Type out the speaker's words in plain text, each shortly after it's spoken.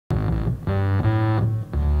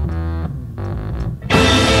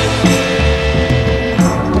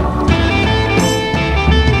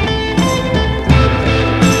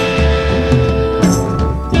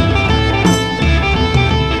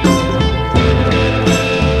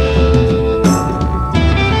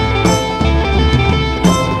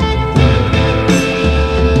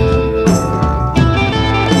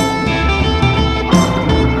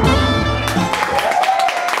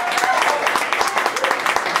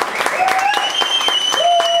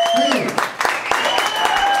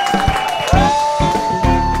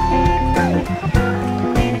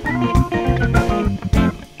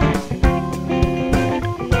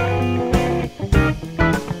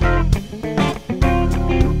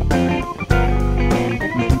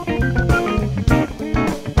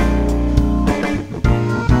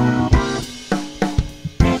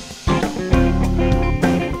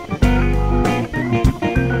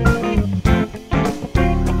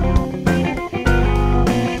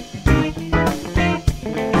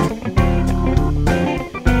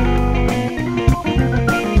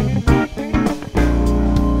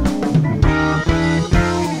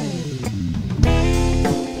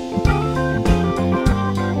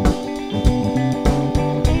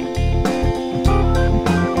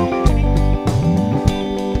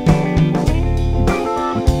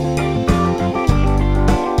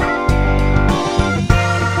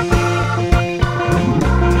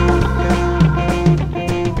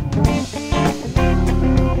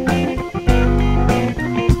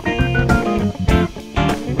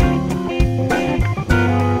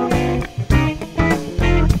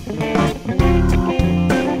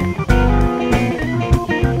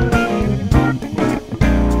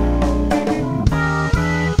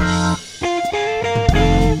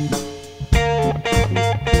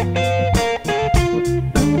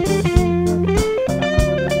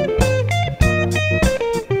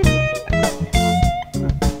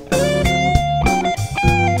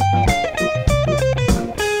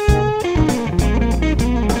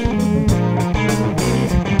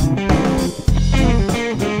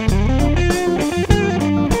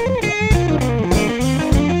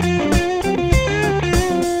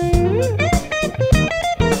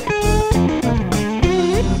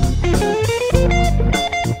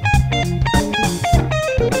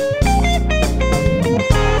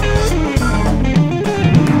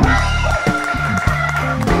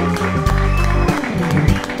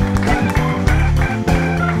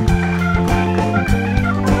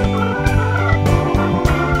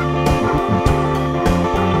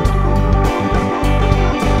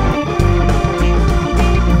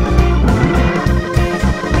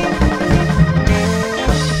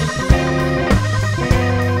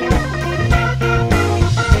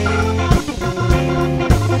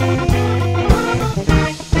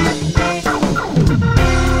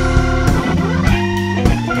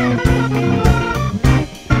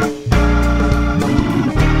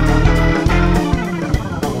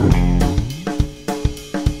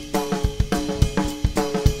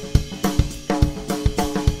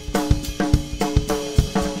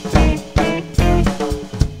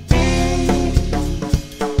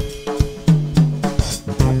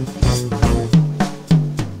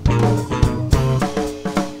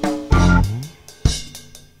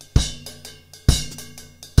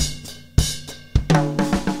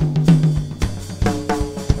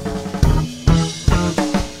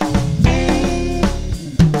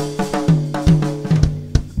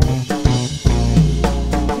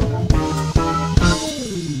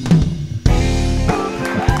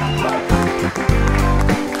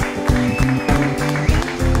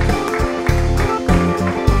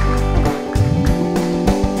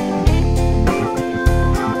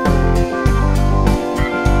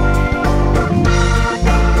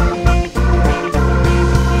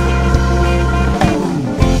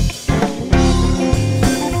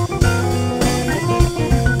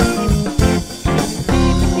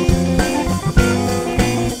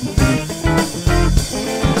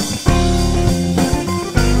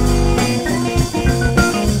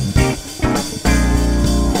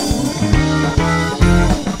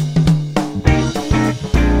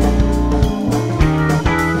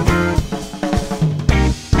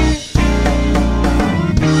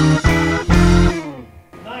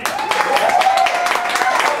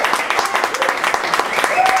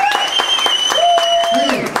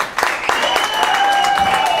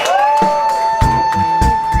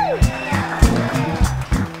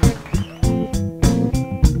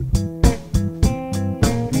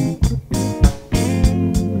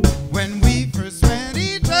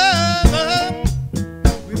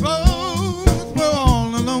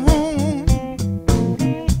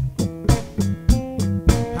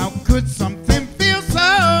something feel so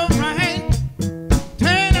right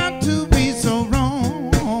turn out to be so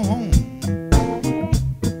wrong?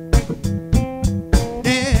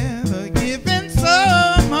 Never giving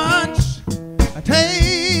so much,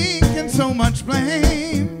 taking so much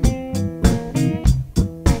blame.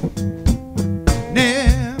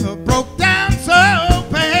 Never broke down so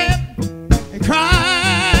bad and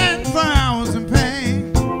cried for hours in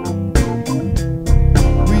pain.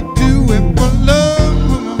 We do it for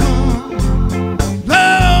love,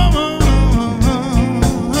 love.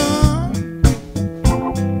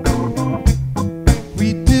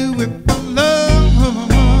 We do it for love,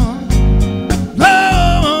 love.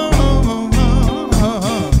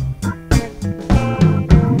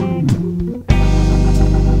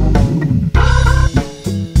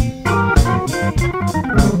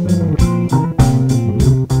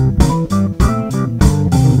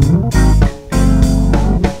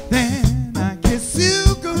 Then I kiss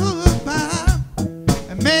you goodbye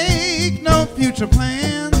and make no future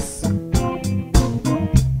plans.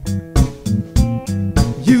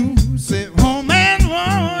 You sit home and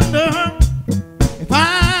wonder if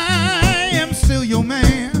I am still your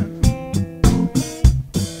man.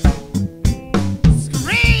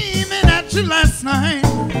 Screaming at you last night.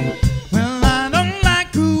 Well, I don't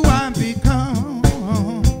like who I've become.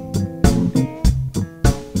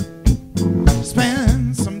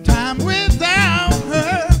 Spend some time without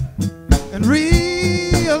her and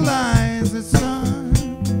realize it's done.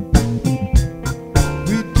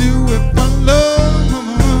 We do it for love,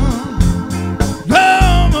 love.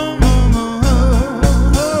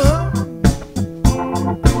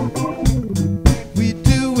 We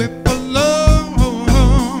do it for love,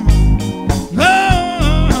 love.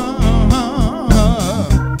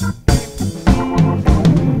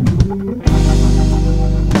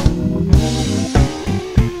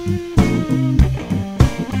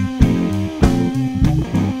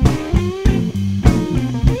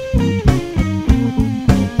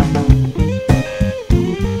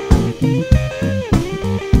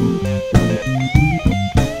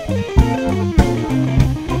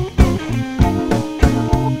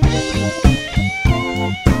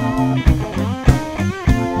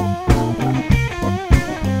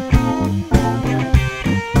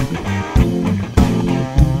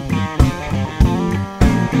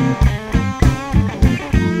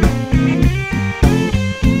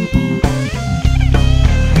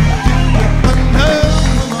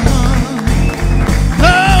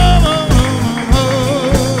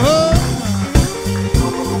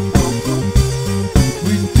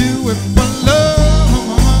 We do it for love,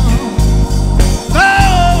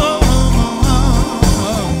 love.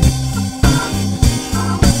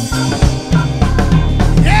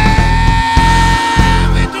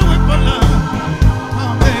 Yeah, we do it for love,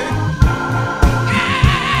 oh, baby. We do it for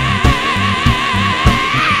love.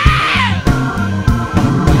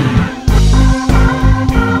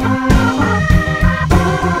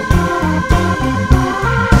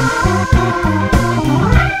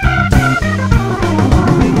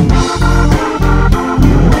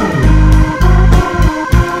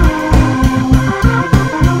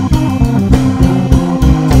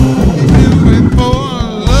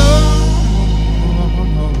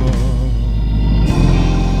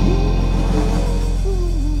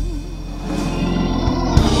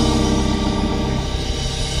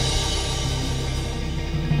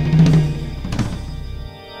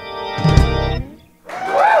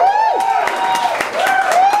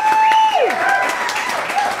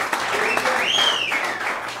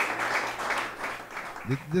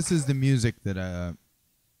 This is the music that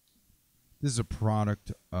this is a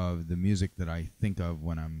product of the music that I think of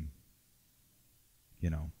when I'm,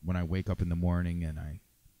 when I wake up in the morning and I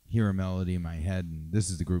hear a melody in my head, and this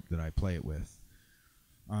is the group that I play it with.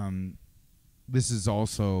 This is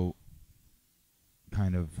also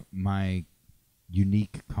kind of my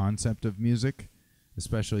unique concept of music,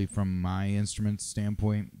 especially from my instrument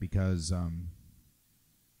standpoint, because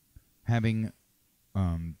having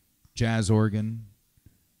jazz organ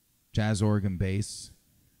bass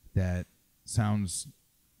that sounds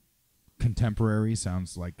contemporary,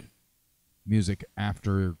 sounds like music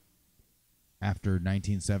after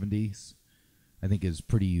 1970s, I think is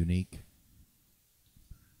pretty unique.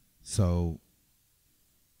 So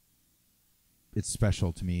it's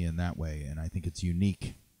special to me in that way, and I think it's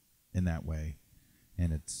unique in that way,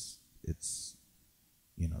 and it's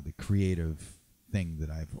the creative thing that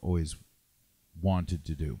I've always wanted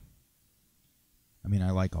to do. I mean,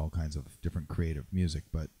 I like all kinds of different creative music,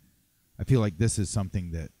 but I feel like this is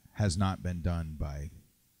something that has not been done by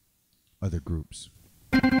other groups.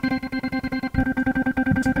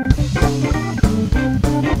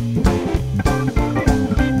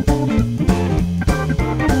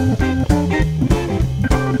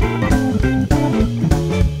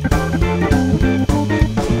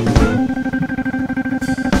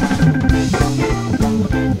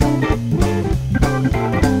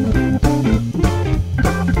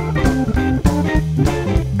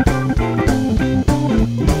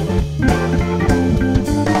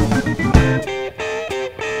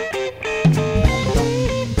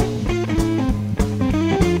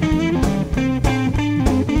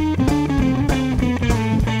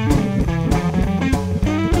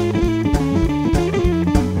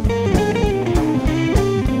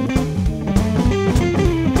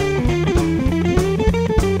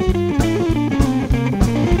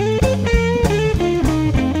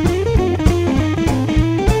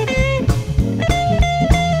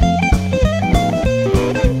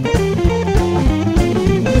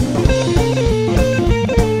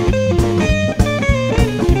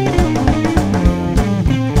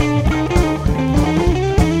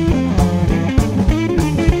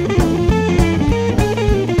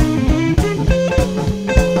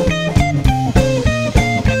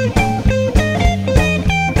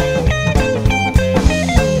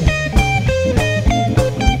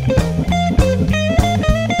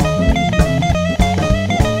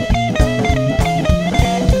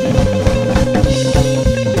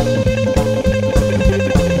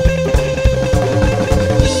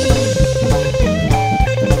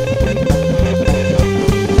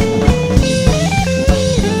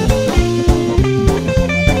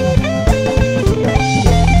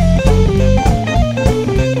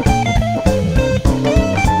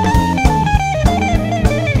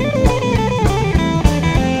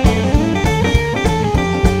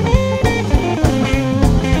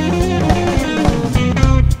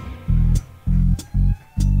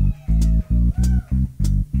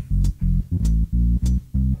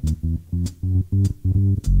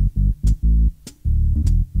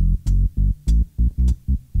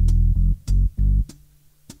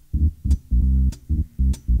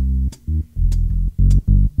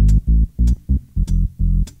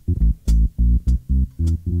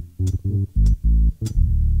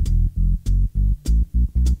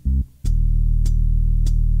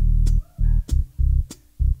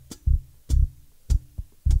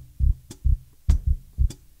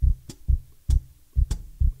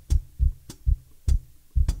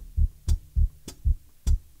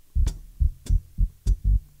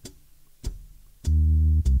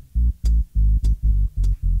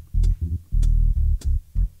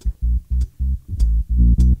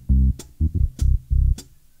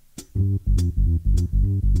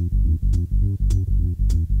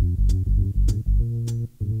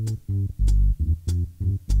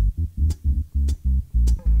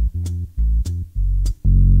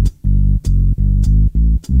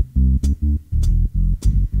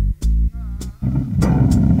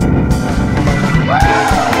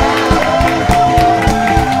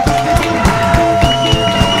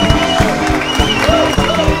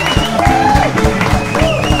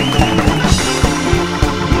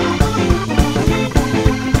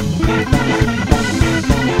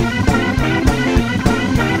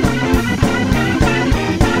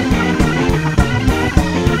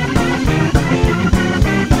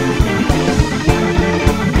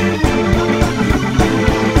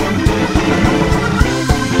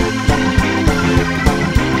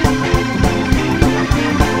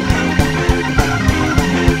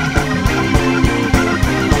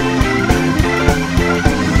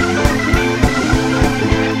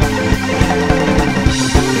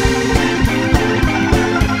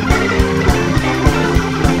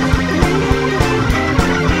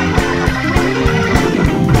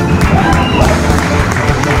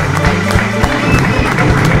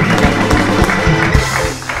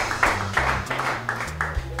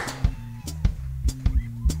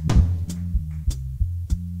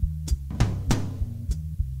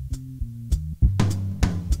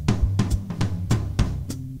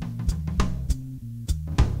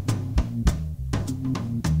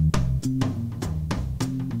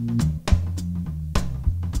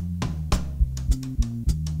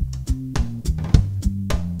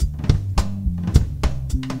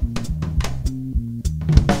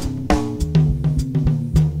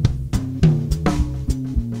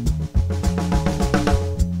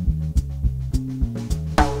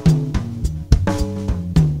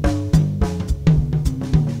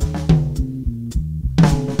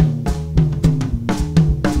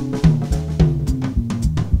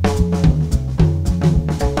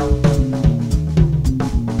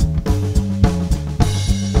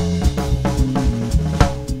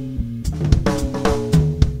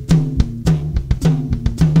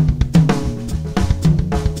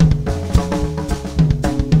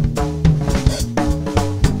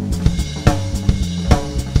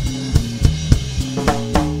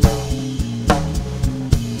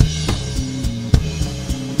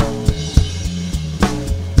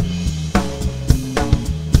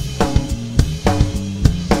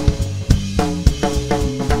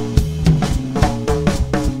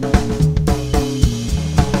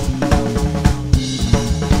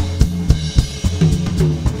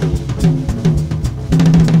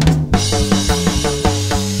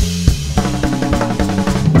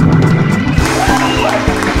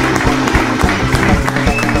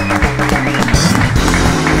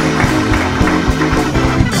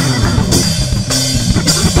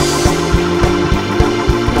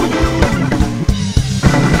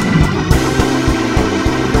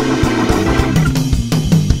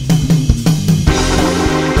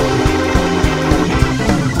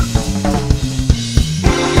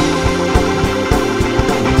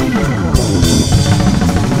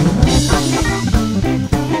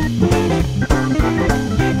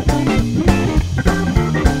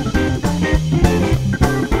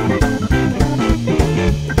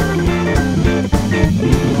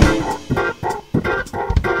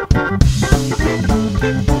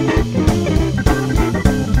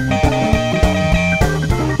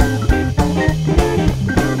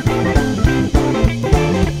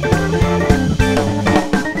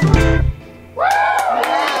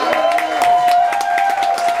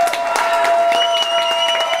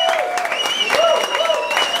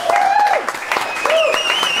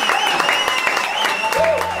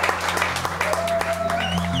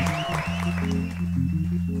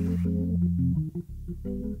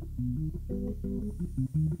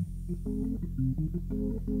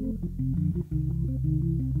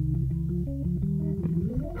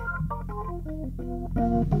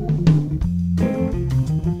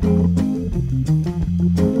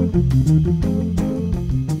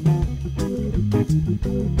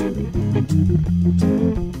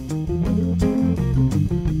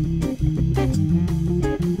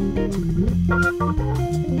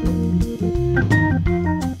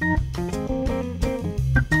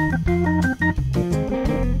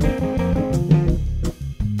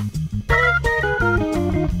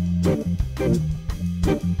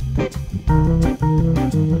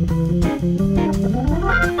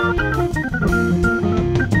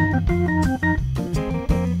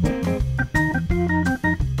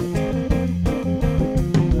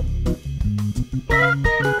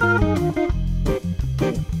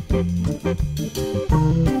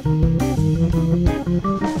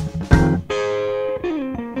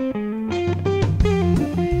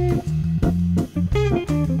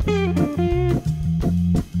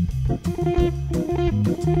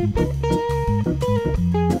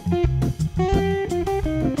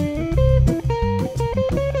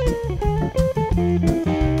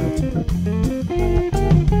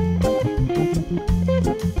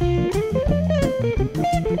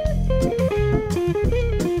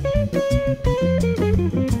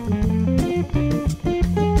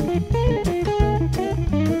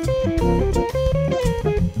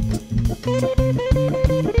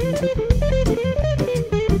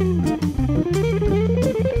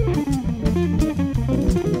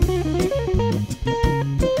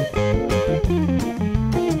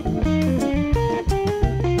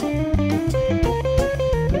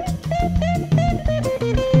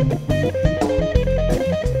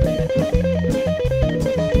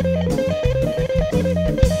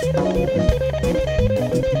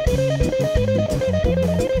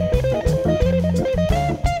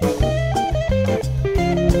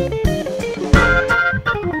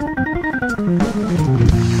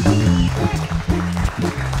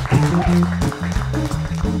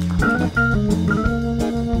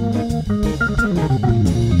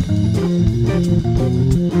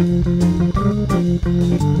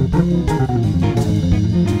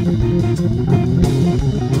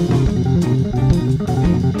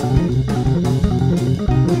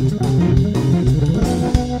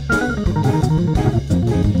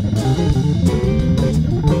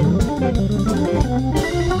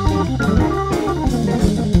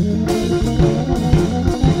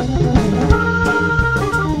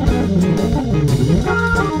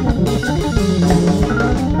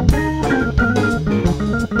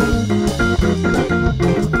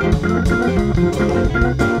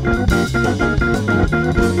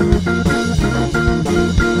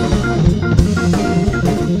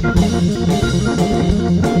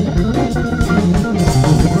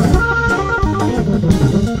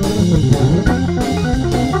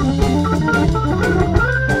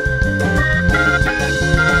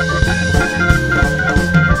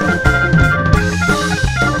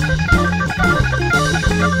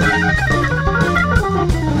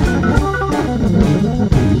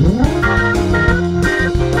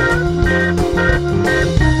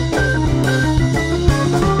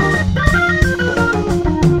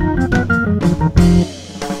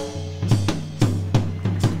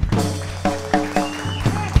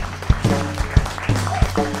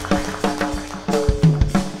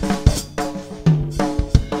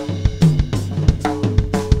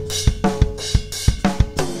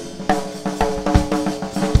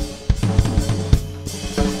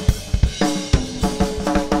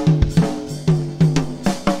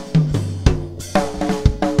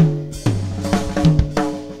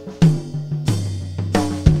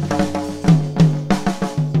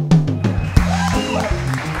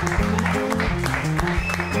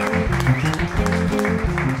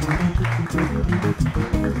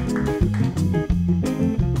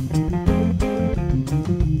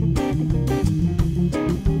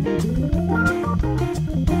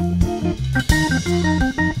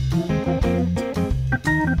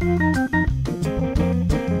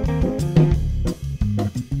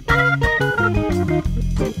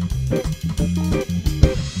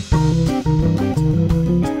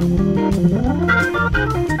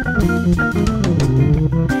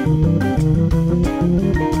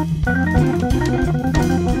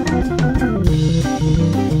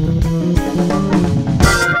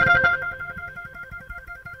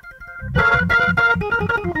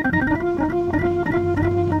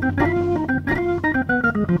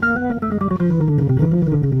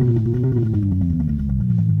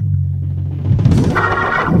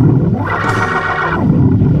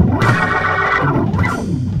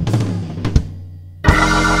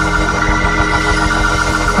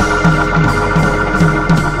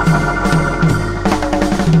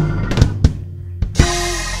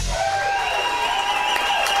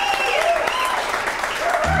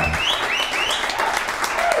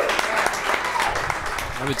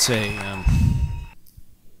 say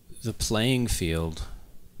the playing field,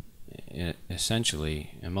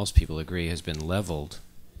 essentially, and most people agree, has been leveled.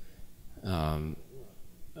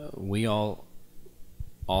 We all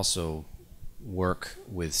also work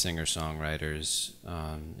with singer-songwriters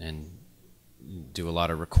and do a lot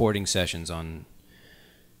of recording sessions on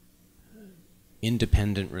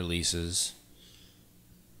independent releases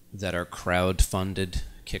that are crowd-funded,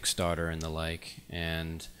 Kickstarter and the like.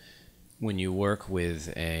 And when you work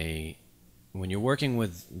with when you're working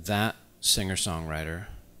with that singer-songwriter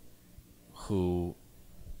who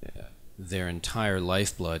their entire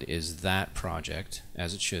lifeblood is that project,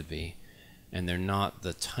 as it should be, and they're not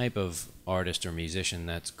the type of artist or musician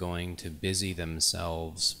that's going to busy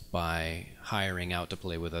themselves by hiring out to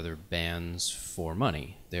play with other bands for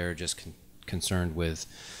money. They're just concerned with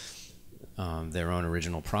their own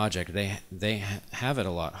original project. They have it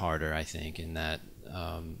a lot harder, I think, in that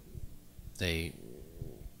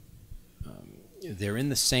they're in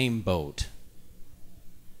the same boat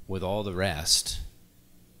with all the rest,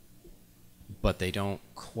 but they don't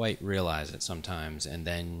quite realize it sometimes. And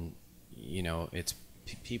then, you know, it's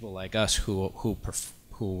people like us who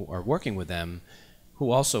are working with them, who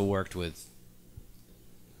also worked with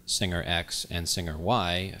singer X and singer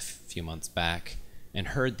Y a few months back, and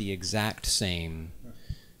heard the exact same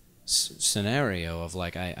scenario of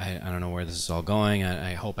like, I don't know where this is all going.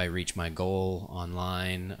 I hope I reach my goal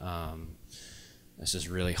online. This is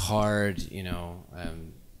really hard, you know.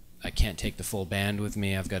 I can't take the full band with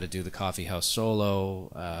me. I've got to do the coffee house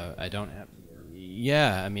solo. I don't have.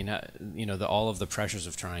 Yeah, I mean, you know, all of the pressures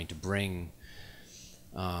of trying to bring.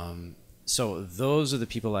 So those are the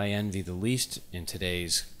people I envy the least in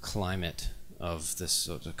today's climate of this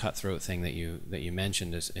sort of cutthroat thing that you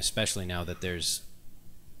mentioned, especially now that there's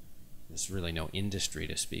really no industry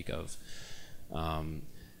to speak of.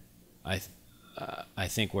 I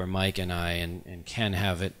think where Mike and I and Ken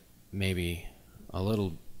have it maybe a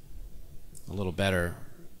little better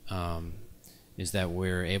is that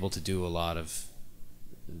we're able to do a lot of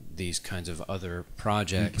these kinds of other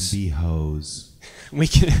projects. We can be hoes. We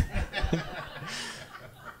can.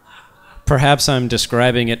 Perhaps I'm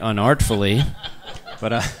describing it unartfully,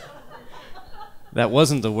 but that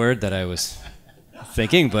wasn't the word that I was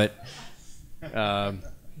thinking. But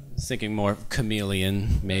thinking more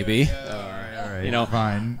chameleon, maybe. All right, you know,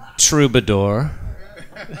 fine. Troubadour,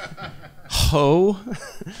 hoe.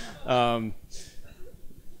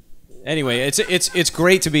 Anyway, it's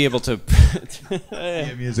great to be able to Be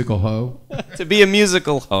a musical hoe. to be a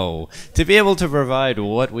musical hoe, to be able to provide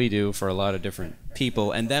what we do for a lot of different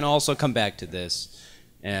people, and then also come back to this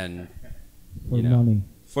and money.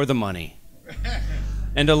 For the money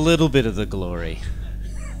and a little bit of the glory.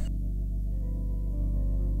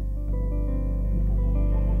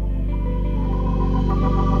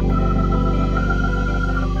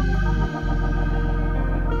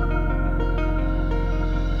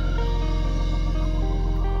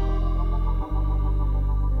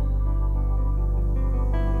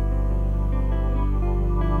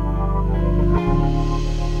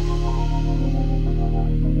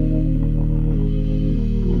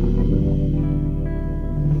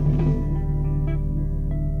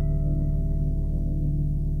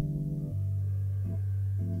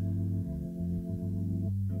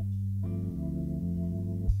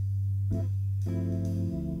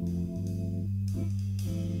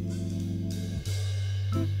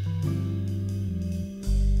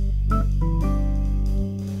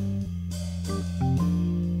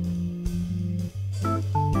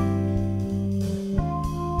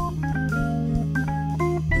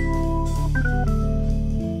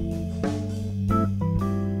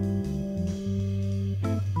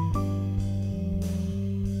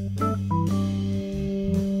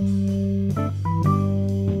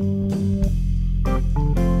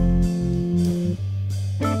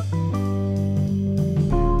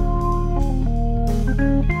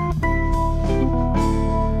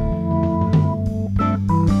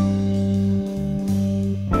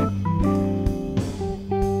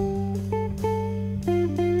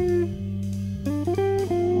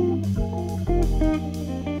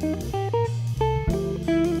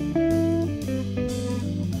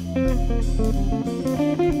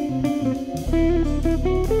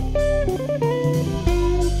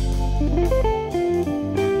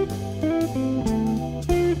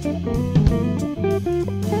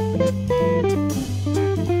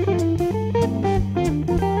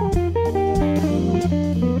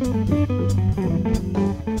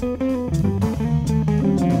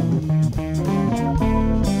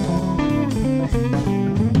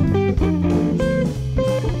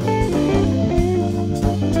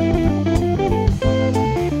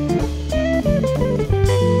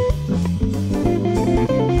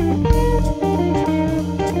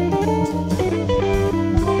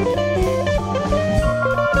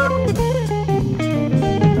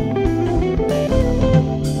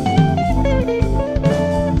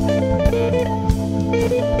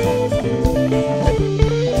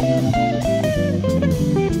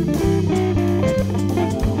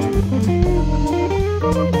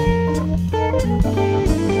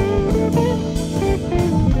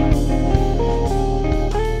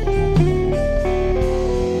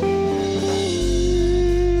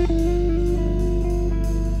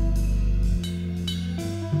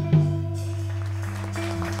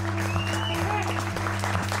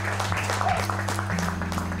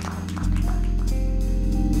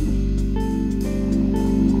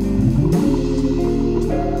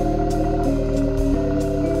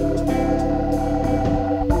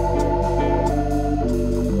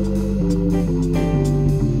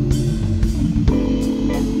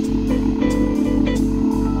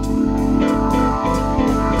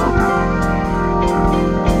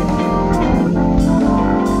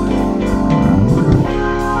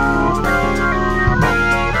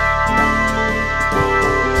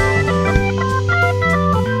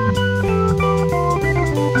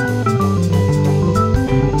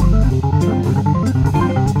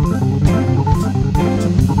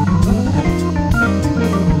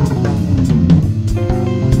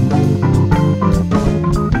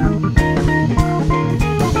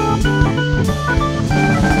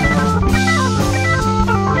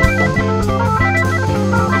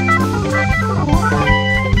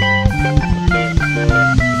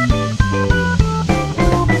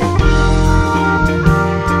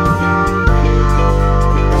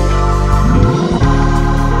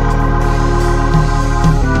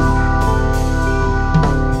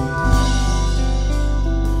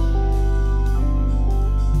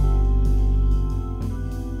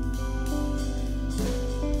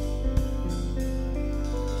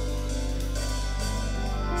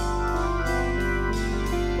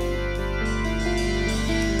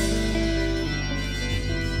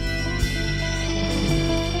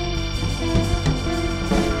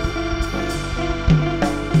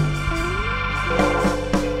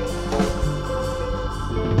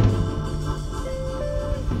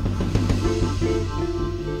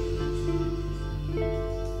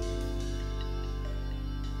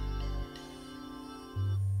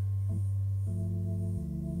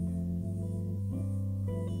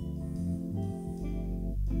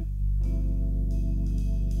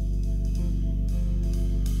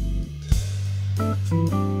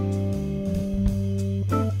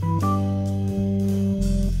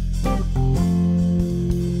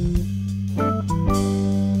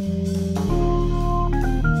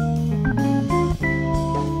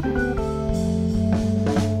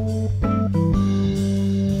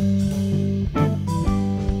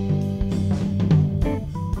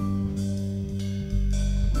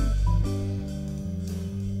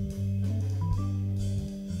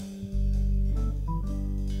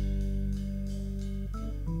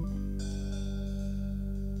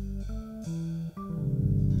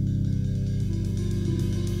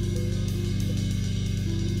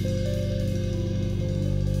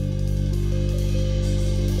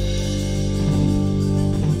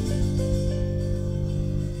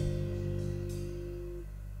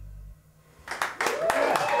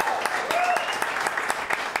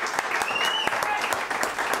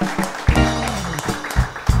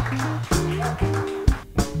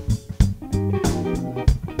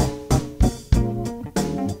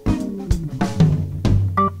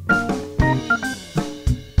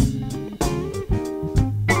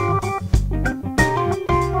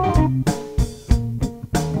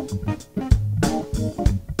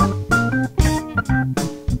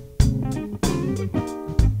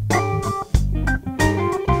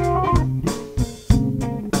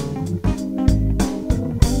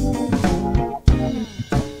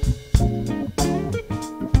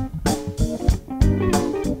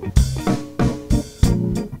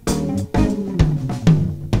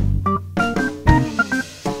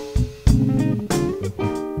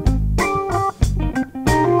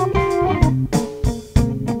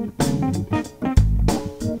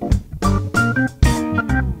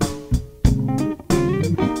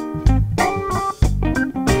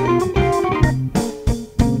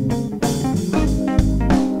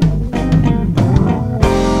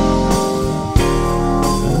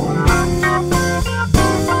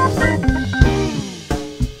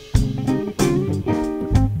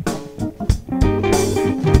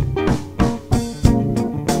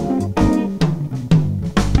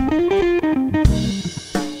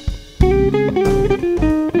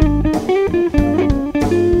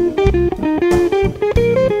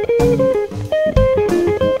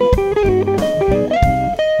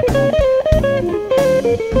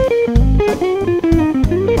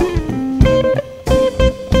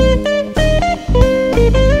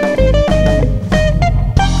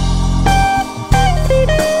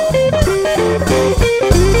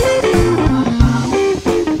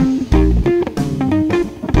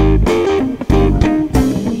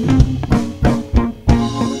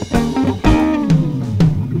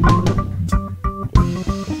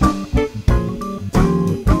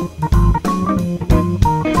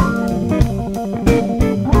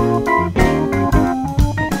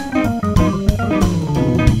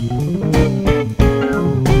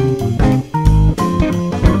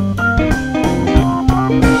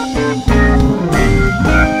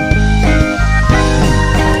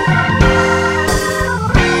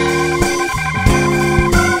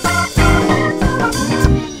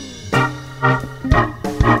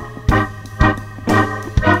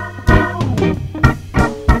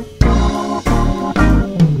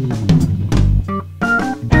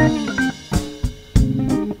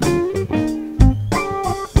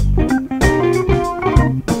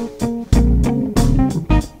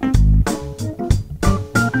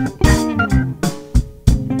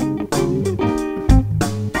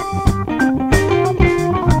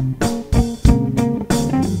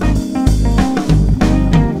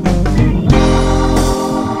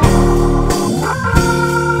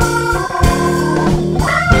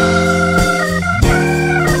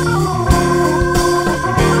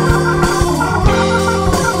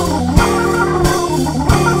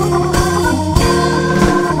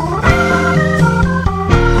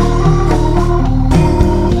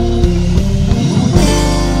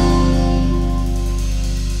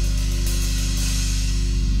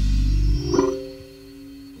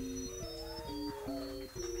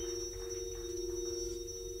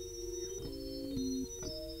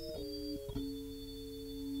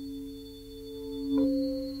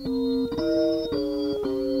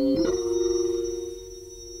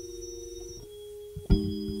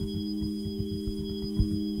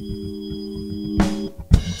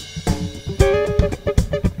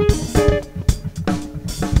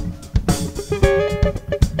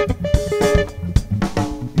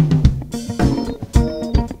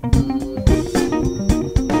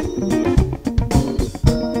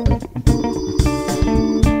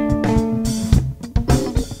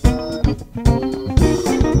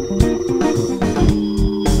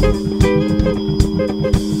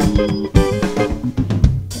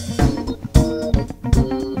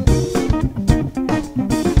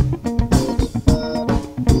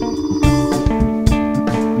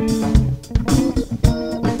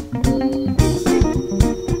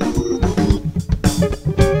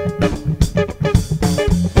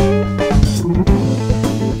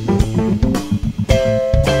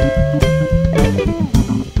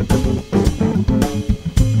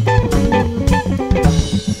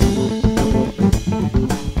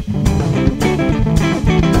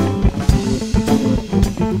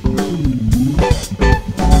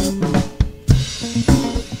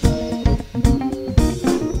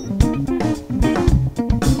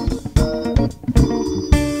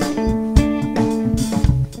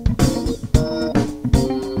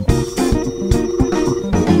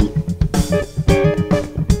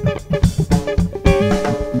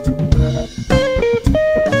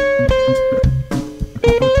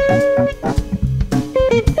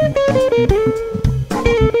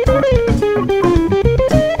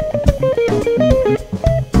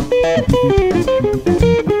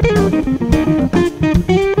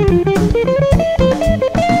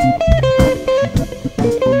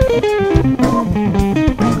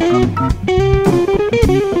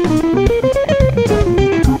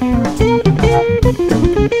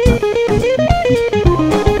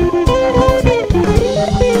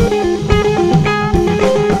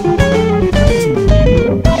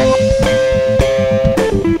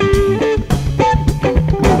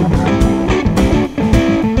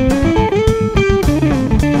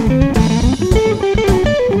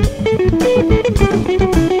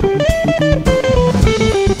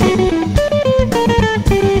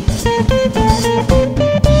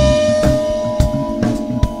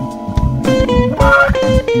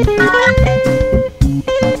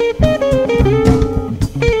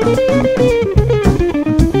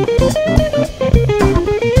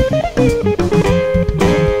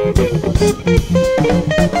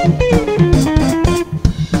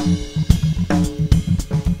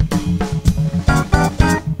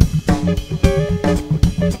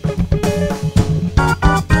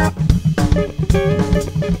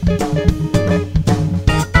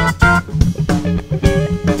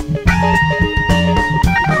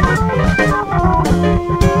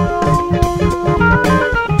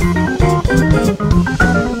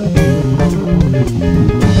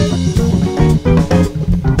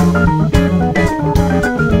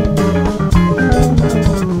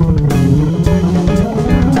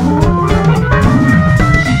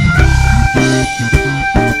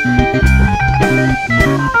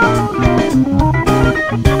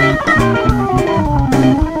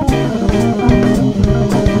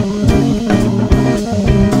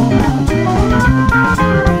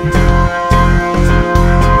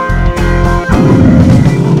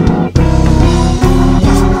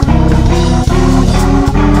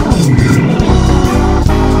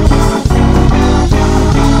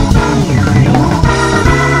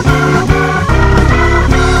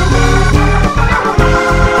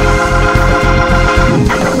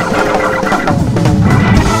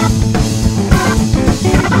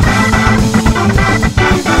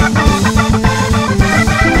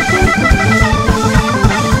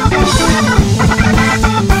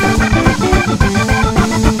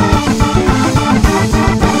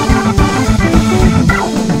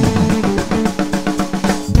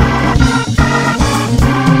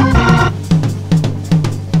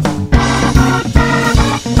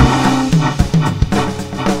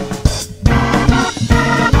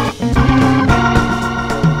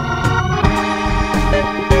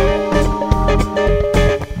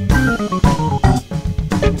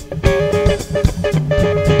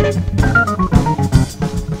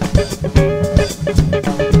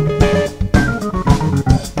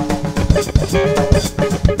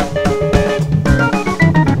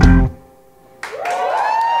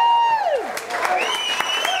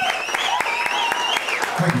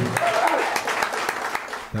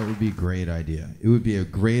 That would be a great idea. It would be a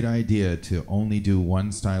great idea to only do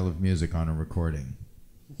one style of music on a recording.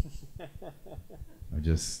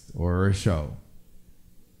 or a show.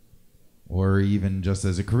 Or even just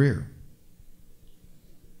as a career.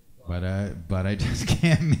 But I just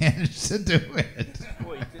can't manage to do it.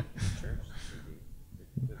 Well, you did church.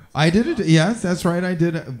 I did it. Yes, that's right. I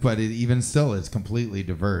did it. But even still, it's completely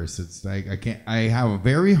diverse. It's like I have a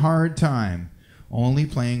very hard time only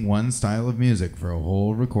playing one style of music for a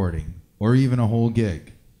whole recording, or even a whole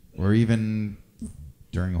gig, or even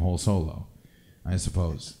during a whole solo, I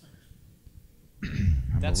suppose.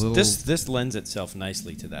 This lends itself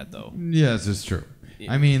nicely to that, though. Yes, it's true.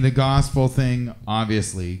 I mean, the gospel thing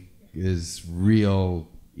obviously is real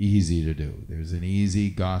easy to do. There's an easy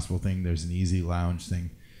gospel thing. There's an easy lounge thing.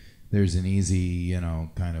 There's an easy,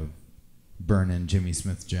 kind of burnin' Jimmy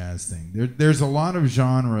Smith jazz thing. There's a lot of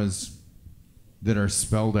genres that are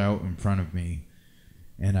spelled out in front of me,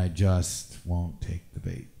 and I just won't take the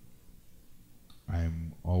bait. I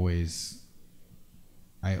always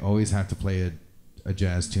have to play a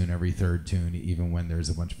jazz tune every third tune, even when there's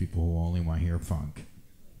a bunch of people who only want to hear funk.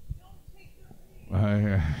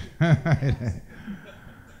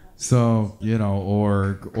 So,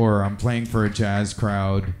 or I'm playing for a jazz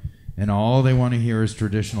crowd and all they want to hear is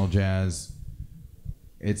traditional jazz.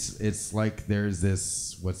 It's like there's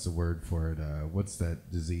this, what's the word for it? What's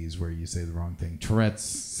that disease where you say the wrong thing? Tourette's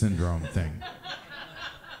syndrome thing.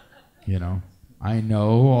 I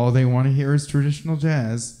know all they want to hear is traditional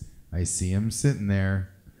jazz. I see them sitting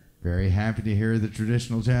there, very happy to hear the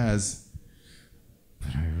traditional jazz.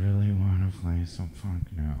 But I really want to play some funk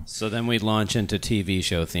now. So then we launch into TV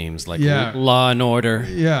show themes like Law and Order.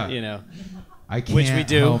 Yeah. I can't which we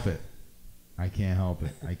do. Help it. I can't help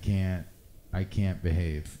it. I can't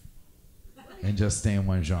behave and just stay in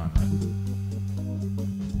one genre.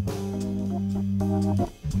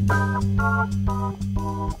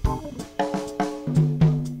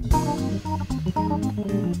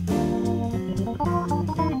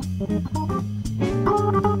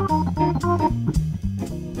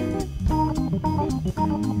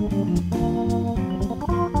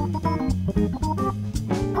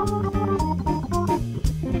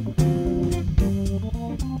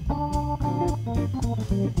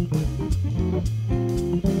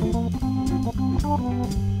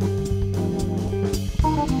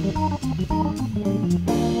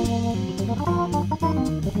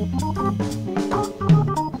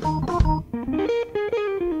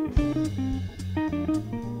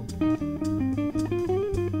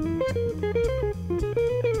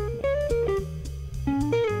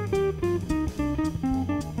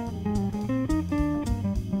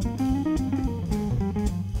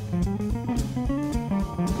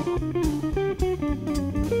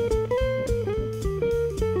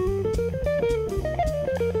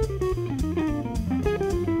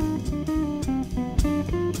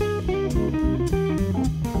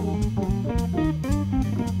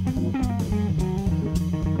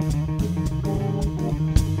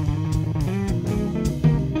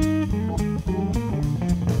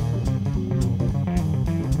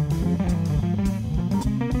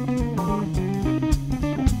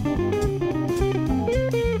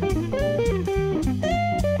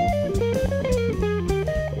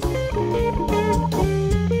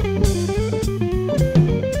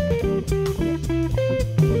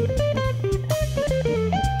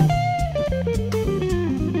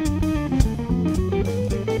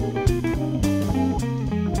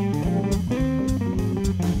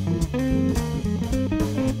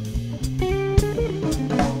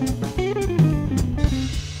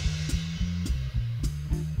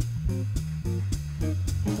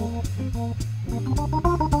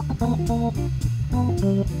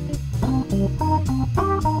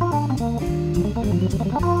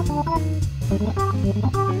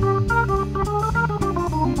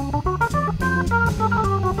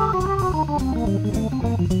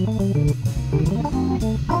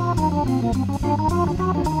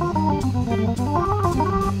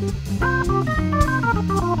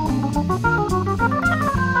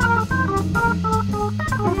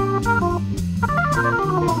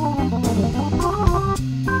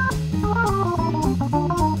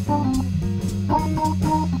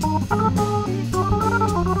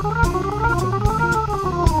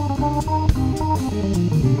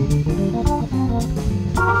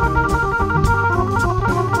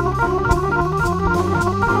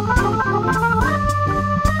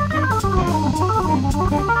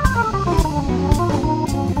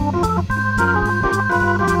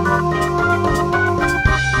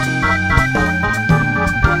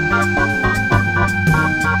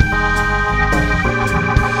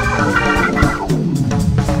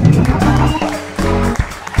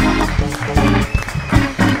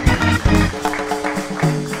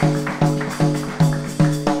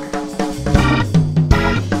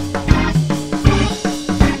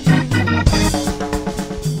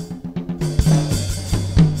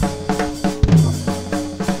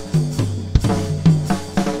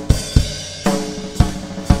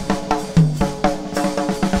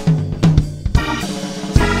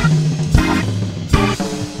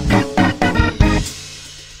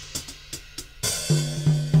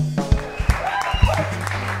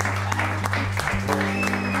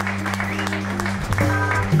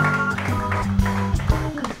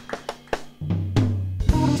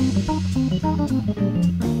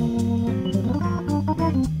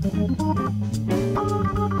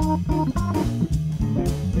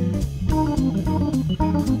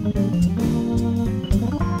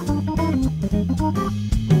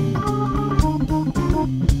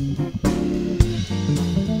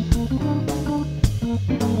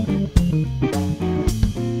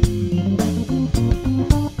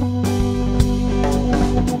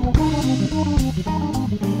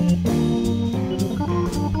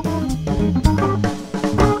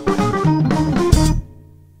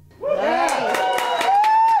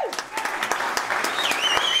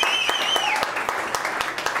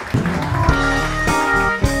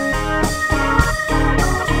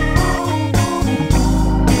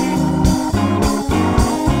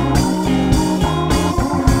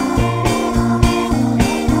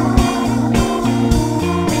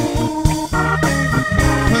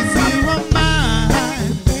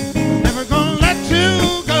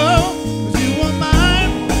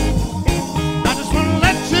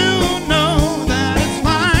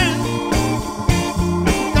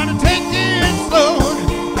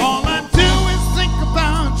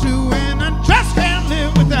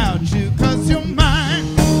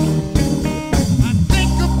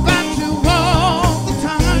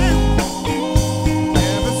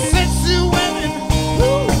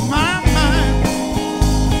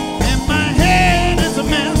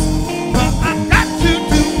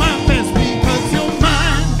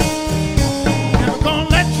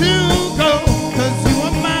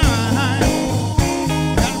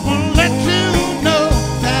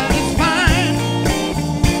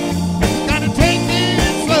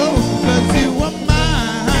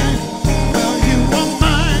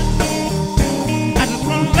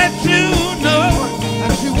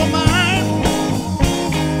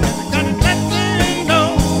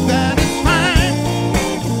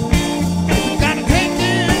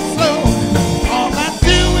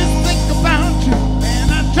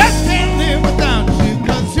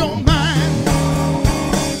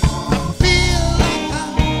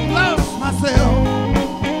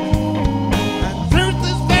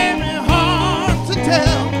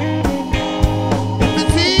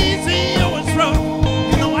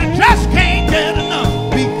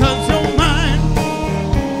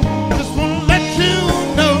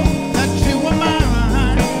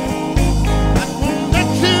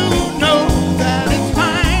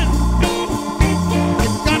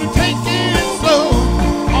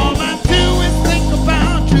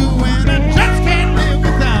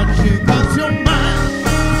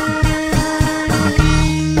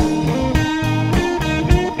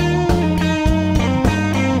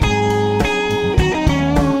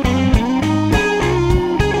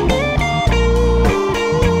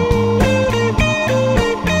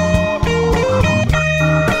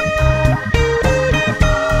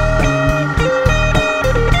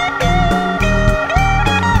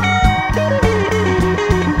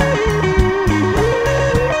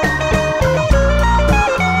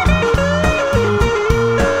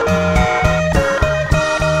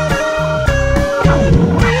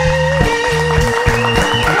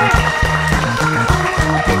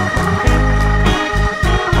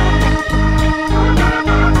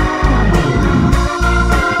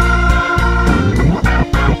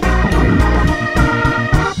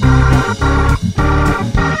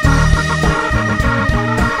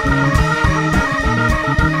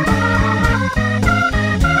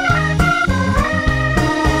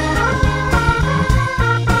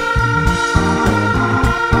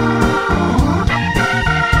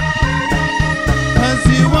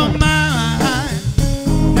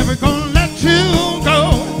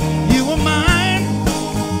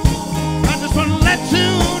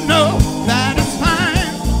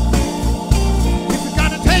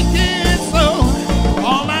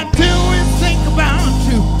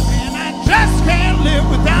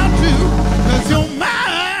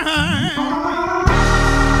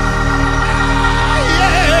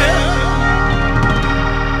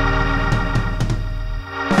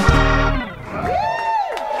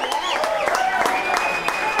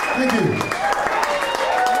 Thank you.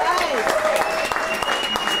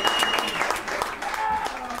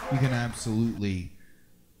 You can absolutely,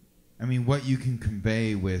 I mean, what you can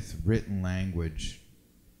convey with written language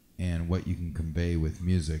and what you can convey with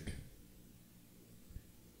music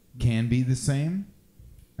can be the same.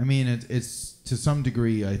 I mean, it's to some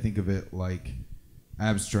degree, I think of it like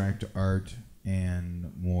abstract art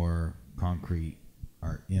and more concrete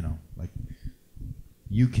art, you know, like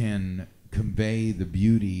you can convey the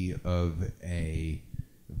beauty of a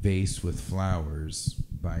vase with flowers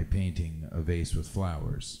by painting a vase with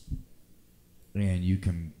flowers. And you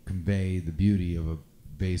can convey the beauty of a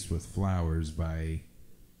vase with flowers by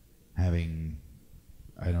having,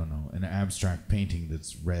 I don't know, an abstract painting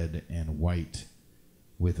that's red and white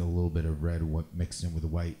with a little bit of red mixed in with the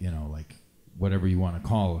white, you know, like whatever you want to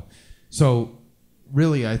call it. So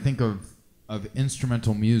really, I think of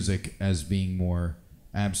instrumental music as being more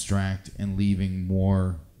abstract and leaving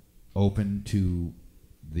more open to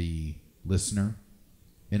the listener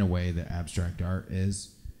in a way that abstract art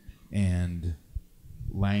is. And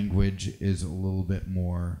language is a little bit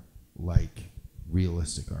more like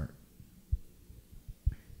realistic art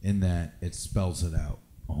in that it spells it out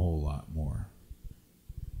a whole lot more.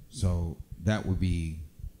 So that would be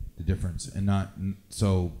the difference, and not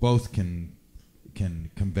so both can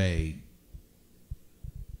convey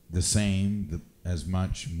the same, as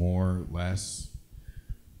much, more, less.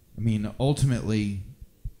 I mean, ultimately,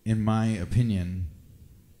 in my opinion,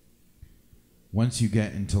 once you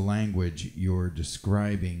get into language, you're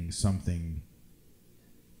describing something.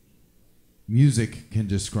 Music can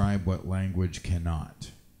describe what language cannot.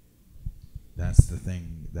 That's the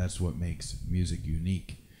thing. That's what makes music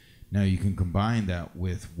unique. Now you can combine that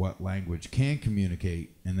with what language can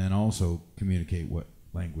communicate, and then also communicate what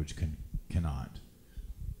language cannot.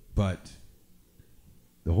 But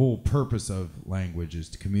the whole purpose of language is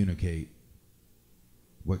to communicate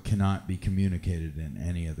what cannot be communicated in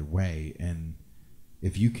any other way. And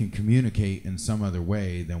if you can communicate in some other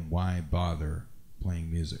way, then why bother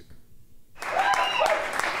playing music?